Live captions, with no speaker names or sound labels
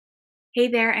Hey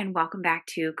there, and welcome back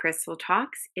to Crystal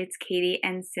Talks. It's Katie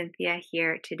and Cynthia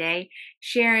here today,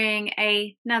 sharing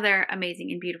another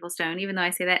amazing and beautiful stone, even though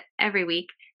I say that every week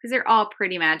because they're all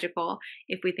pretty magical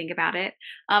if we think about it.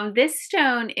 This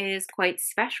stone is quite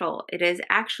special. It is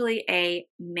actually a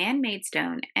man made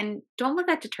stone, and don't let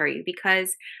that deter you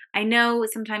because I know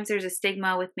sometimes there's a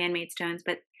stigma with man made stones,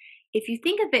 but if you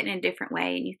think of it in a different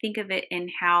way and you think of it in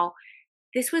how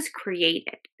this was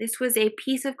created. This was a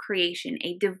piece of creation,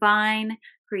 a divine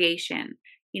creation.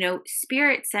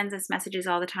 Spirit sends us messages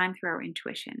all the time through our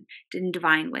intuition and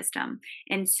divine wisdom.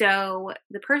 And so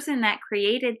the person that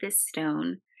created this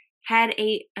stone had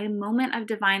a moment of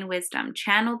divine wisdom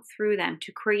channeled through them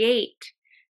to create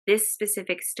this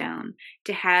specific stone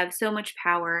to have so much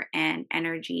power and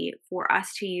energy for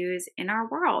us to use in our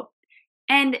world.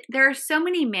 And there are so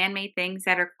many man made things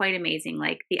that are quite amazing,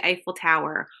 like the Eiffel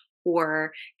Tower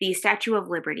or the Statue of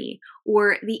Liberty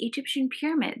or the Egyptian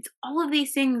pyramids. All of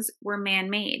these things were man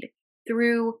made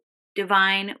through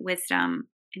divine wisdom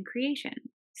and creation.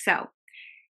 So,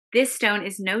 this stone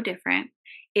is no different.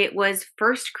 It was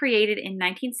first created in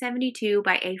 1972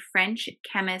 by a French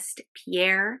chemist,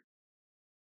 Pierre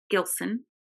Gilson.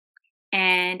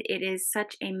 And it is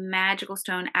such a magical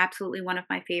stone, absolutely one of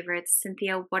my favorites.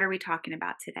 Cynthia, what are we talking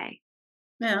about today?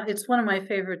 Yeah, it's one of my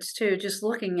favorites too. Just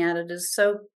looking at it is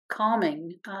so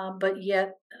calming, but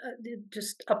yet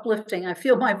just uplifting. I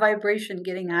feel my vibration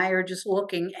getting higher just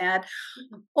looking at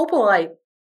opalite.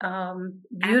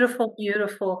 Beautiful,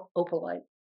 beautiful opalite.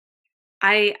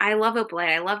 I love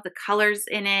Oblay. I love the colors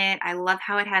in it. I love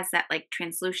how it has that like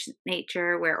translucent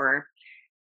nature or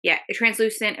yeah,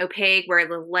 translucent, opaque, where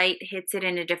the light hits it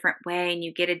in a different way and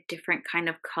you get a different kind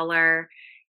of color.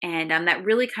 And that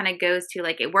really kind of goes to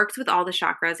like it works with all the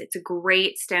chakras. It's a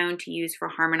great stone to use for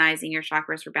harmonizing your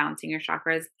chakras, for balancing your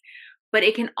chakras. But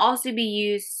it can also be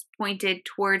used pointed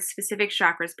towards specific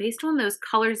chakras based on those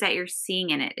colors that you're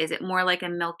seeing in it. Is it more like a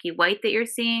milky white that you're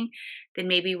seeing? Then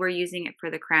maybe we're using it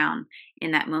for the crown in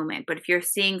that moment. But if you're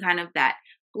seeing kind of that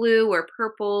blue or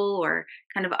purple or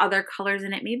kind of other colors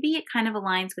in it, maybe it kind of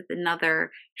aligns with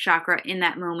another chakra in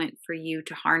that moment for you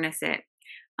to harness it.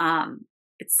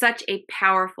 It's such a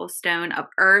powerful stone of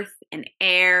earth and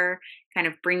air, kind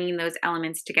of bringing those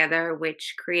elements together,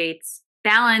 which creates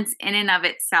balance in and of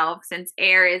itself, since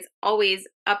air is always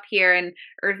up here and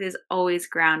earth is always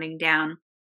grounding down.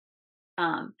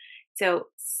 Um, so,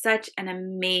 such an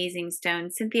amazing stone.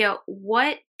 Cynthia,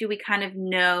 what do we kind of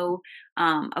know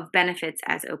of benefits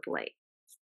as opalite?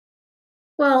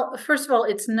 Well, first of all,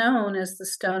 it's known as the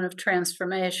stone of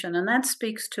transformation, and that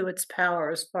speaks to its power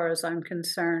as far as I'm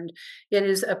concerned. It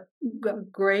is a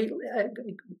great,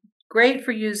 great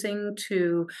for using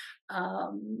to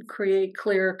create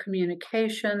clear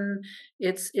communication.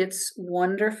 It's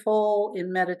wonderful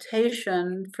in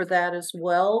meditation for that as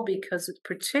well because it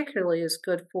particularly is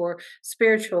good for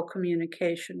spiritual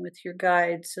communication with your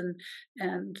guides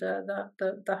and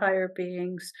the higher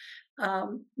beings.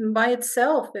 By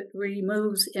itself, it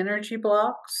removes energy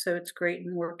blocks, so it's great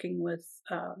in working with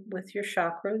your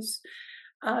chakras.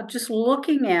 Just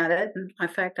looking at it, and in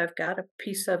fact, I've got a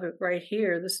piece of it right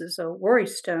here. This is a worry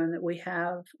stone that we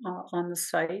have on the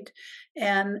site,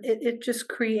 and it just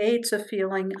creates a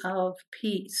feeling of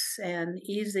peace and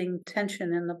easing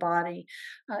tension in the body.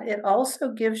 It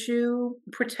also gives you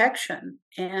protection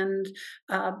and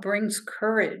brings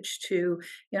courage to,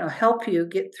 help you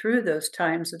get through those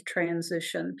times of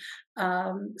transition.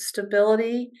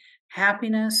 Stability,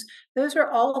 happiness, those are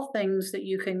all things that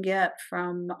you can get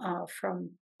from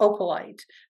opalite.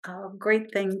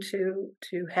 Great thing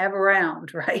to have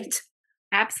around, right?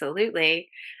 Absolutely.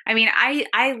 I mean,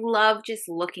 I love just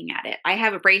looking at it. I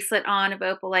have a bracelet on of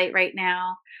opalite right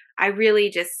now. I really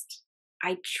just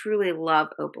I truly love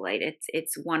opalite.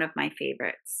 It's one of my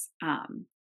favorites.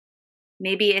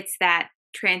 Maybe it's that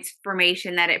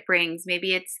transformation that it brings.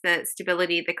 Maybe it's the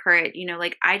stability, the courage.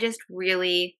 Like I just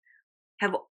really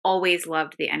have always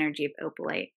loved the energy of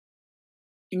opalite.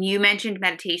 And you mentioned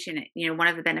meditation. One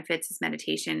of the benefits is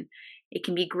meditation. It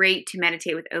can be great to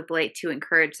meditate with opalite to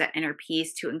encourage that inner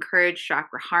peace, to encourage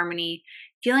chakra harmony,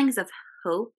 feelings of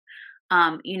hope.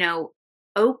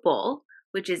 Opal,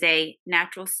 which is a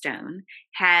natural stone,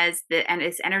 has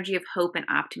this energy of hope and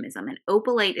optimism. And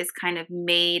opalite is kind of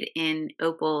made in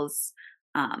opals,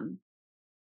 um,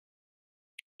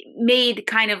 made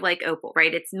kind of like opal,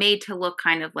 right? It's made to look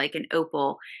kind of like an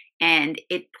opal, and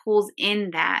it pulls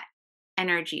in that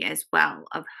energy as well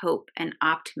of hope and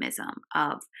optimism,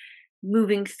 of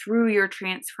moving through your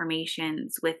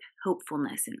transformations with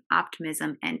hopefulness and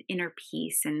optimism and inner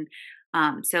peace. And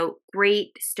so,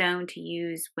 great stone to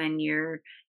use when you're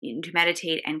to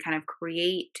meditate and kind of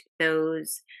create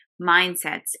those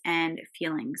mindsets and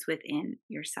feelings within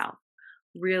yourself.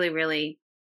 Really, really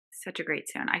such a great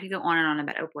stone. I could go on and on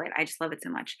about opalite. I just love it so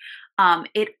much.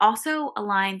 It also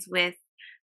aligns with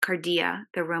Cardia,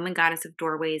 the Roman goddess of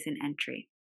doorways and entry.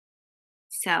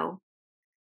 So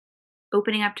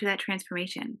opening up to that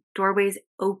transformation, doorways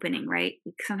opening, right?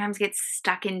 We sometimes get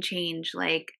stuck in change,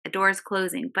 like a door is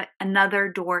closing, but another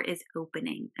door is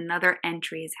opening, another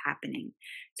entry is happening.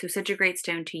 So, such a great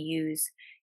stone to use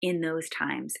in those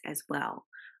times as well.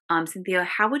 Cynthia,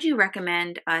 how would you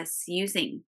recommend us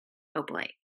using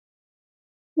opalite?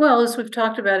 Well, as we've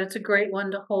talked about, it's a great one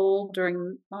to hold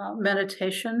during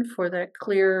meditation for that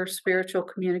clear spiritual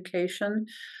communication.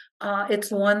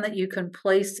 It's one that you can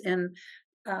place in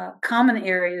common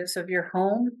areas of your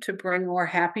home to bring more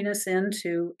happiness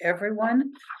into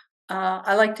everyone.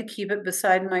 I like to keep it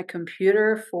beside my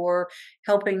computer for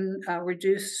helping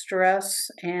reduce stress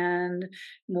and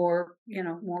more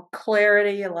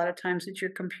clarity. A lot of times at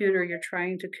your computer, you're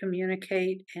trying to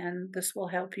communicate, and this will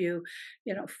help you,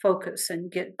 focus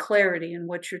and get clarity in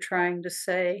what you're trying to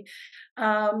say.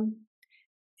 Um,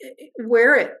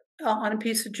 Wear it on a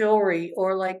piece of jewelry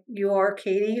or like you are,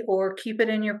 Katie, or keep it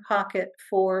in your pocket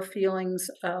for feelings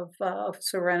of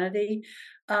serenity.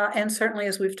 And certainly,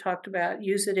 as we've talked about,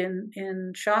 use it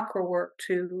in chakra work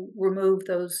to remove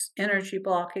those energy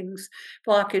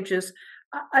blockages.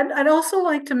 I'd also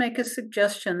like to make a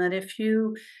suggestion that if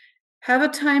you have a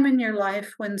time in your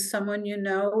life when someone you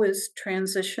know is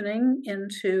transitioning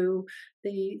into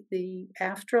the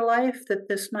afterlife, that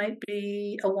this might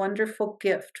be a wonderful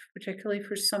gift, particularly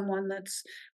for someone that's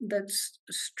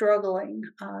struggling.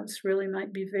 This really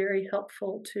might be very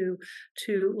helpful to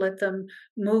let them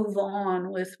move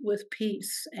on with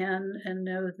peace and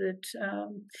know that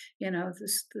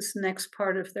this next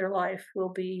part of their life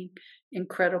will be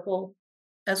incredible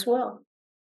as well.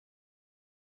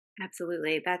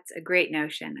 Absolutely. That's a great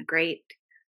notion, a great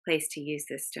place to use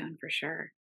this stone for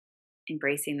sure.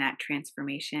 Embracing that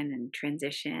transformation and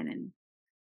transition.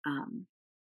 And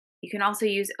you can also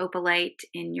use opalite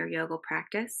in your yoga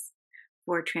practice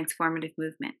for transformative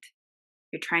movement.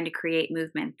 You're trying to create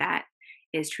movement that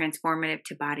is transformative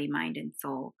to body, mind, and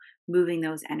soul, moving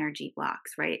those energy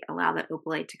blocks, right? Allow that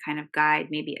opalite to kind of guide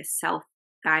maybe a self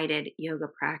guided yoga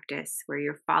practice where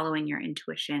you're following your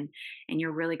intuition and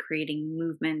you're really creating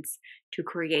movements to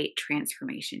create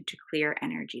transformation, to clear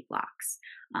energy blocks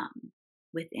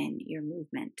within your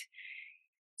movement.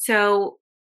 So,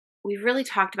 we've really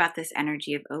talked about this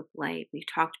energy of opalite. We've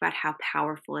talked about how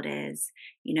powerful it is,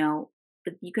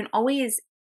 but you can always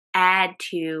add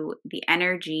to the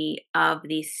energy of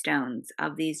these stones,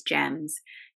 of these gems,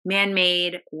 man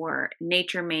made or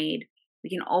nature made. We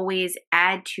can always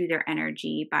add to their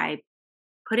energy by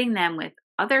putting them with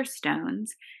other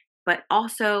stones, but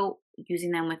also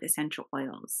using them with essential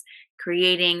oils,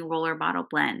 creating roller bottle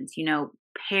blends,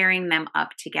 pairing them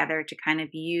up together to kind of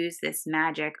use this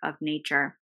magic of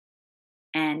nature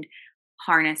and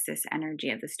harness this energy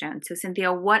of the stone. So,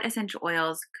 Cynthia, what essential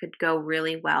oils could go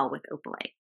really well with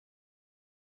opalite?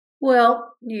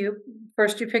 Well, you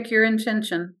pick your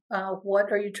intention.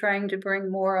 What are you trying to bring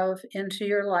more of into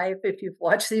your life? If you've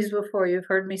watched these before, you've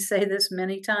heard me say this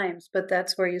many times, but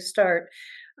that's where you start.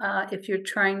 If you're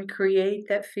trying to create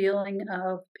that feeling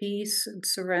of peace and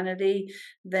serenity,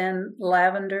 then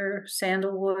lavender,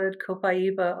 sandalwood,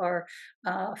 copaiba are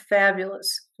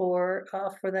fabulous for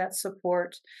that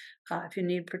support. If you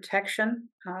need protection,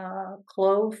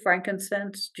 clove,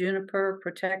 frankincense, juniper,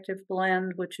 protective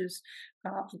blend, which is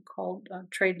called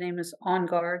trade name is On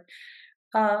Guard.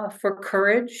 For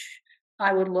courage,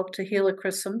 I would look to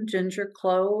helichrysum, ginger,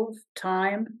 clove,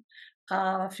 thyme.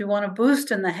 If you want to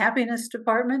boost in the happiness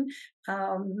department,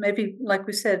 maybe, like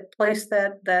we said, place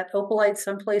that opalite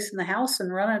someplace in the house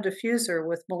and run a diffuser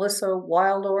with Melissa,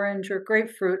 wild orange, or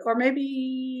grapefruit, or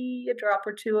maybe a drop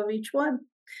or two of each one.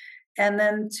 And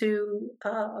then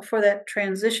for that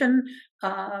transition,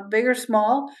 big or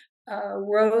small,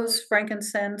 rose,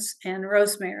 frankincense, and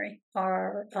rosemary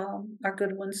are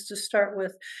good ones to start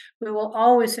with. We will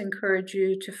always encourage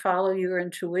you to follow your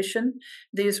intuition.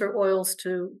 These are oils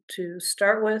to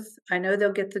start with. I know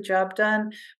they'll get the job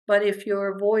done, but if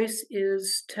your voice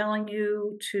is telling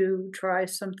you to try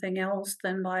something else,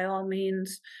 then by all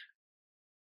means,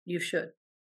 you should.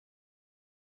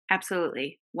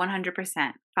 Absolutely.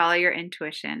 100%. Follow your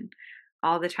intuition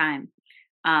all the time.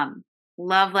 Um,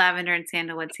 Love lavender and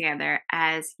sandalwood together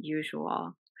as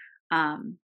usual.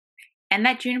 Um, and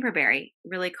that juniper berry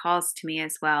really calls to me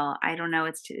as well. I don't know.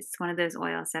 It's one of those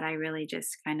oils that I really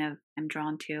just kind of am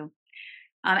drawn to.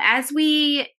 As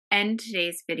we end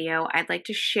today's video, I'd like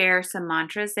to share some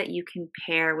mantras that you can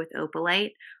pair with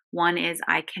Opalite. One is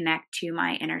I connect to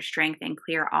my inner strength and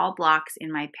clear all blocks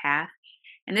in my path.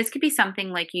 And this could be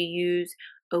something like you use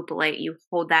Opalite, you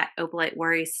hold that Opalite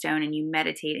worry stone and you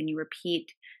meditate and you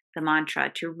repeat the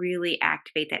mantra to really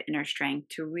activate that inner strength,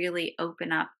 to really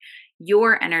open up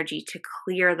your energy to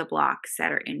clear the blocks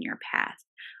that are in your path,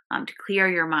 to clear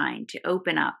your mind, to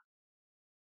open up.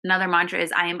 Another mantra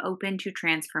is I am open to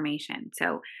transformation.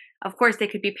 So, of course, they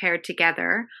could be paired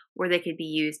together or they could be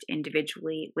used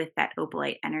individually with that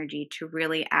opalite energy to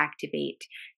really activate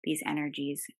these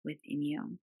energies within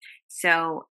you.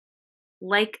 So,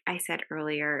 like I said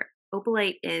earlier,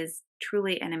 opalite is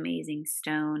truly an amazing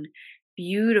stone,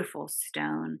 beautiful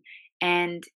stone,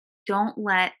 and don't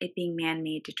let it being man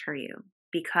made deter you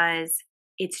because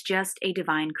it's just a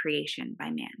divine creation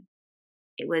by man.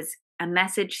 It was a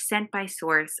message sent by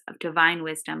source of divine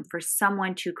wisdom for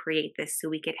someone to create this so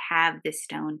we could have this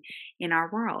stone in our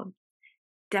world.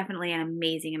 Definitely an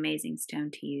amazing, amazing stone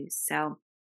to use. So,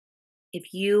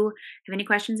 if you have any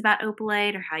questions about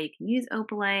opalite or how you can use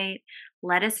opalite,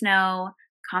 let us know.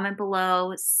 Comment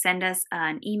below, send us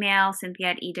an email,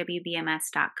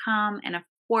 cynthia@ewbms.com. And of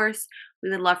course, we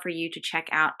would love for you to check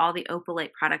out all the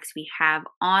opalite products we have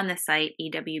on the site,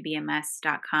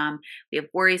 ewbms.com. We have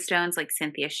worry stones like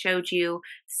Cynthia showed you,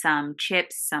 some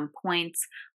chips, some points,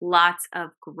 lots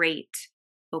of great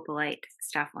opalite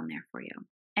stuff on there for you.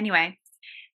 Anyway,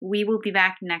 we will be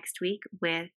back next week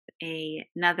with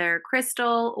another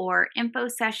crystal or info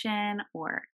session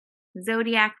or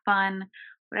zodiac fun,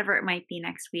 whatever it might be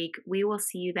next week. We will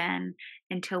see you then.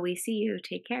 Until we see you,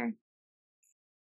 take care.